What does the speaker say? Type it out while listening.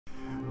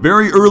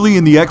Very early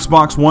in the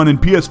Xbox One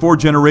and PS4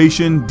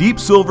 generation, Deep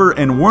Silver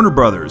and Warner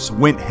Brothers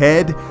went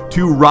head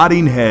to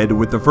rotting head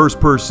with the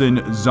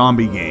first-person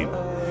zombie game,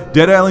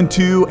 Dead Island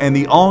 2 and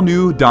the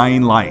all-new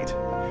Dying Light.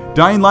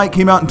 Dying Light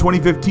came out in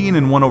 2015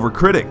 and won over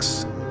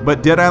critics,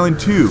 but Dead Island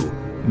 2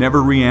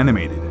 never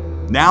reanimated.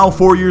 Now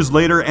 4 years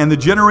later and the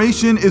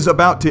generation is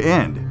about to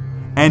end,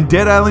 and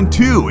Dead Island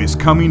 2 is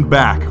coming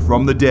back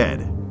from the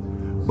dead.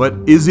 But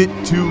is it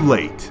too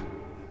late?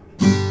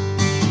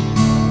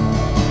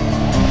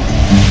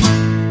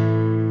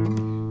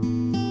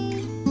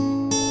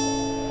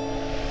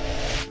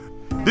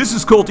 This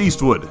is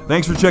Colteastwood.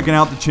 Thanks for checking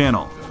out the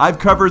channel. I've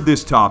covered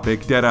this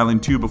topic, Dead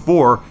Island 2,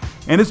 before,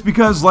 and it's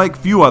because, like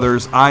few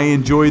others, I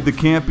enjoyed the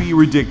campy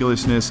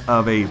ridiculousness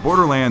of a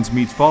Borderlands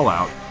meets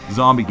Fallout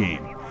zombie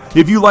game.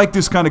 If you like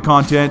this kind of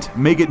content,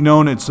 make it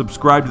known and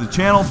subscribe to the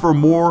channel for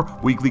more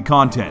weekly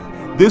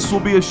content. This will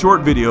be a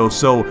short video,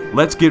 so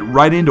let's get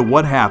right into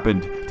what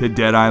happened to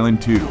Dead Island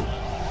 2.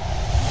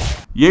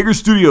 Yager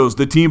Studios,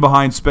 the team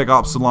behind Spec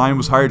Ops: The Line,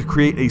 was hired to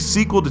create a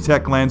sequel to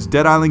Techland's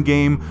Dead Island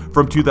game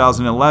from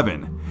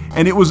 2011.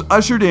 And it was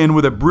ushered in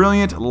with a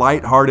brilliant,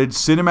 light-hearted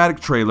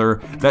cinematic trailer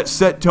that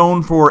set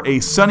tone for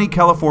a sunny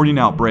Californian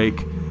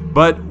outbreak,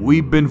 but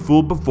we've been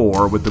fooled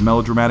before with the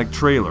melodramatic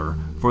trailer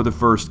for the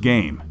first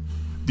game.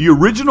 The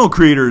original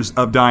creators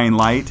of Dying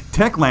Light,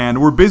 Techland,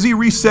 were busy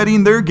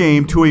resetting their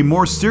game to a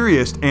more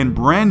serious and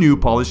brand new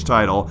polished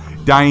title,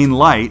 Dying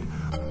Light,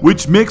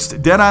 which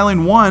mixed Dead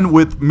Island 1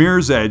 with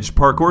Mirror's Edge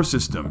parkour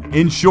system.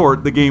 In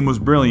short, the game was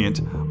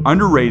brilliant,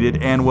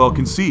 underrated, and well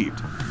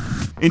conceived.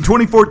 In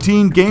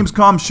 2014,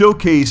 Gamescom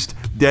showcased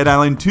Dead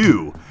Island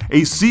 2,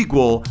 a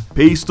sequel,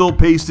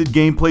 pasted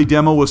gameplay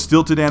demo with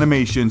stilted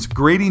animations,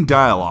 grating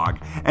dialogue,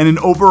 and an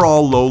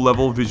overall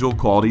low-level visual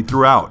quality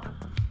throughout.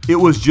 It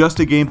was just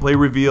a gameplay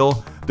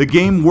reveal. The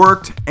game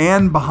worked,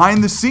 and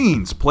behind the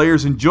scenes,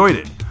 players enjoyed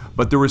it,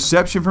 but the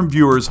reception from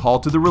viewers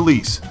halted the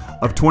release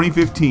of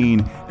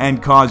 2015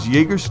 and caused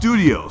Yager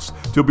Studios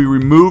to be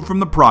removed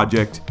from the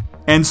project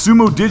and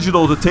Sumo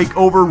Digital to take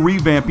over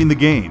revamping the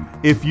game.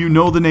 If you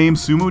know the name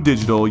Sumo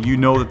Digital, you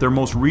know that their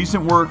most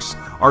recent works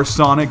are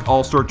Sonic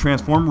All-Star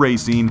Transform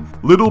Racing,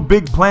 Little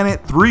Big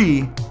Planet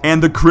 3,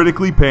 and the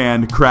critically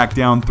panned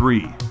Crackdown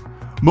 3.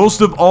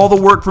 Most of all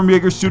the work from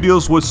Yager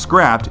Studios was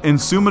scrapped and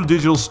Sumo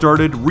Digital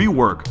started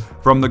rework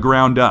from the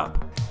ground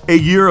up. A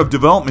year of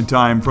development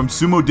time from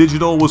Sumo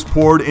Digital was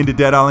poured into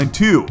Dead Island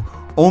 2,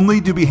 only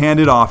to be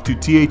handed off to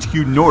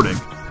THQ Nordic,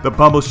 the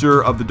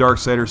publisher of the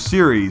Darksiders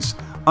series,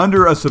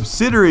 under a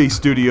subsidiary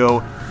studio,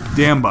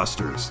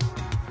 Dambusters,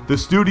 the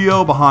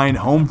studio behind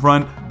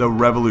Homefront: The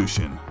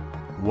Revolution.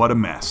 What a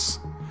mess.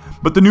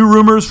 But the new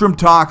rumors from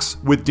talks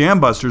with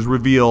Dambusters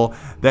reveal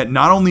that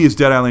not only is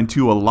Dead Island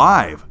 2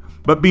 alive,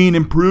 but being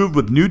improved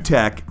with new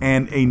tech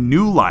and a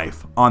new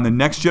life on the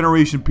next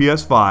generation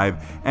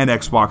PS5 and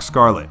Xbox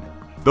Scarlett.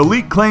 The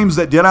leak claims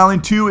that Dead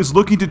Island 2 is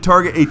looking to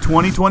target a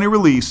 2020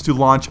 release to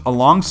launch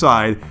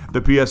alongside the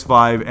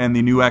PS5 and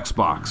the new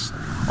Xbox.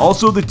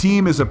 Also, the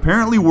team is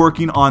apparently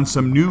working on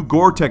some new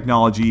gore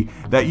technology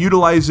that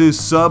utilizes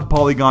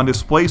sub-polygon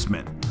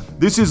displacement.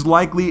 This is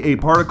likely a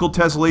particle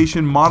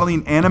tessellation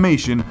modeling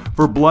animation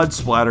for blood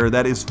splatter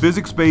that is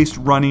physics-based,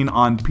 running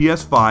on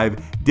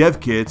PS5 dev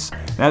kits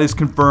that is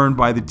confirmed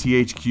by the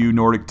THQ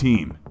Nordic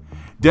team.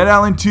 Dead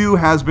Island 2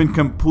 has been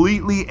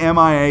completely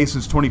MIA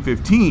since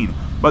 2015,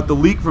 but the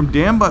leak from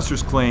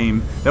Dambusters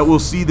claim that we'll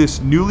see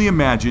this newly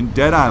imagined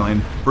Dead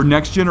Island for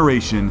next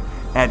generation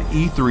at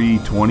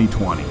E3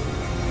 2020.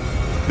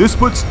 This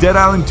puts Dead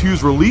Island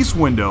 2's release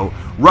window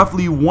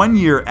roughly 1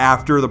 year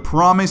after the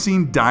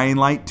promising Dying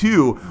Light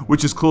 2,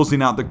 which is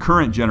closing out the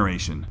current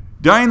generation.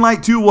 Dying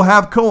Light 2 will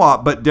have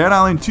co-op, but Dead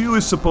Island 2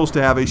 is supposed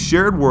to have a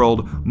shared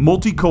world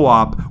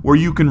multi-co-op where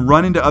you can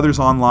run into others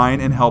online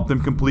and help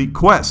them complete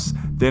quests,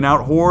 thin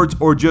out hordes,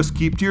 or just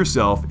keep to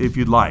yourself if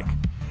you'd like.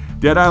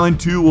 Dead Island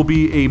 2 will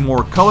be a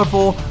more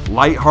colorful,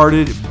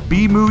 light-hearted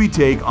B-movie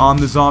take on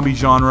the zombie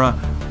genre,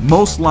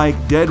 most like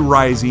Dead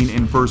Rising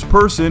in first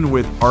person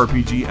with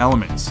RPG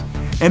elements.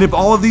 And if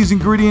all of these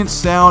ingredients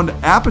sound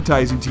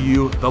appetizing to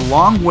you, the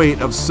long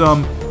wait of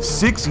some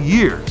 6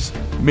 years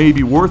may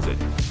be worth it.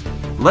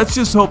 Let's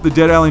just hope that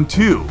Dead Island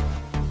 2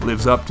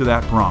 lives up to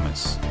that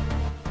promise.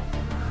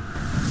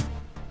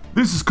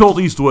 This is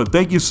Colteastwood.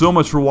 Thank you so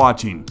much for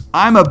watching.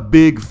 I'm a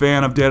big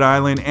fan of Dead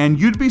Island, and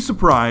you'd be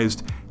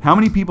surprised how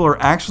many people are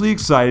actually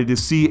excited to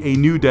see a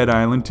new Dead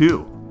Island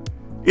 2.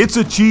 It's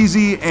a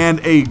cheesy and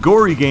a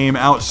gory game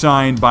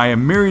outshined by a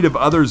myriad of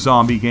other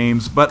zombie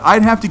games, but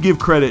I'd have to give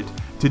credit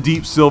to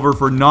Deep Silver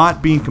for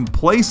not being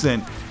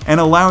complacent and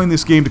allowing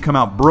this game to come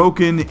out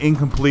broken,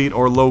 incomplete,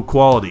 or low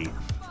quality.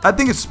 I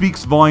think it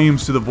speaks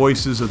volumes to the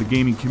voices of the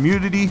gaming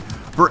community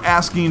for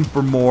asking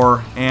for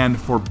more and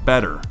for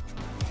better.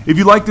 If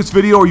you like this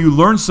video or you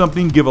learned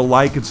something, give a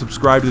like and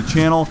subscribe to the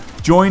channel.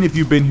 Join if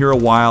you've been here a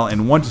while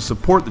and want to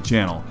support the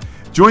channel.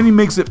 Joining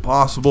makes it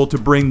possible to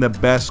bring the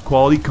best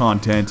quality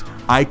content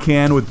I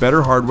can with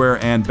better hardware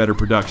and better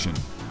production.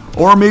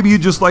 Or maybe you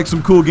just like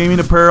some cool gaming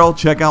apparel,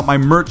 check out my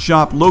merch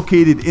shop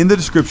located in the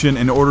description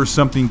and order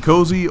something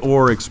cozy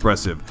or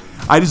expressive.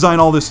 I design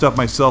all this stuff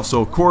myself,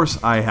 so of course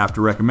I have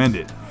to recommend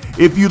it.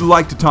 If you'd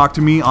like to talk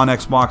to me on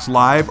Xbox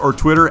Live or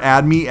Twitter,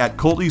 add me at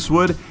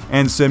Colteastwood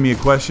and send me a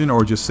question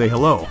or just say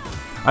hello.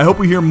 I hope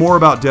we hear more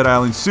about Dead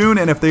Island soon,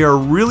 and if they are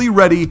really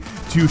ready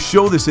to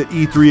show this at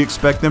E3,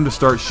 expect them to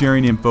start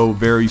sharing info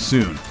very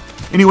soon.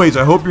 Anyways,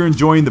 I hope you're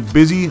enjoying the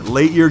busy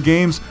late year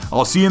games.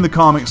 I'll see you in the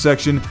comment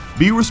section.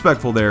 Be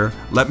respectful there.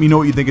 Let me know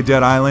what you think of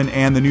Dead Island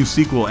and the new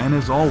sequel, and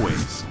as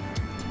always,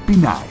 be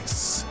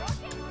nice.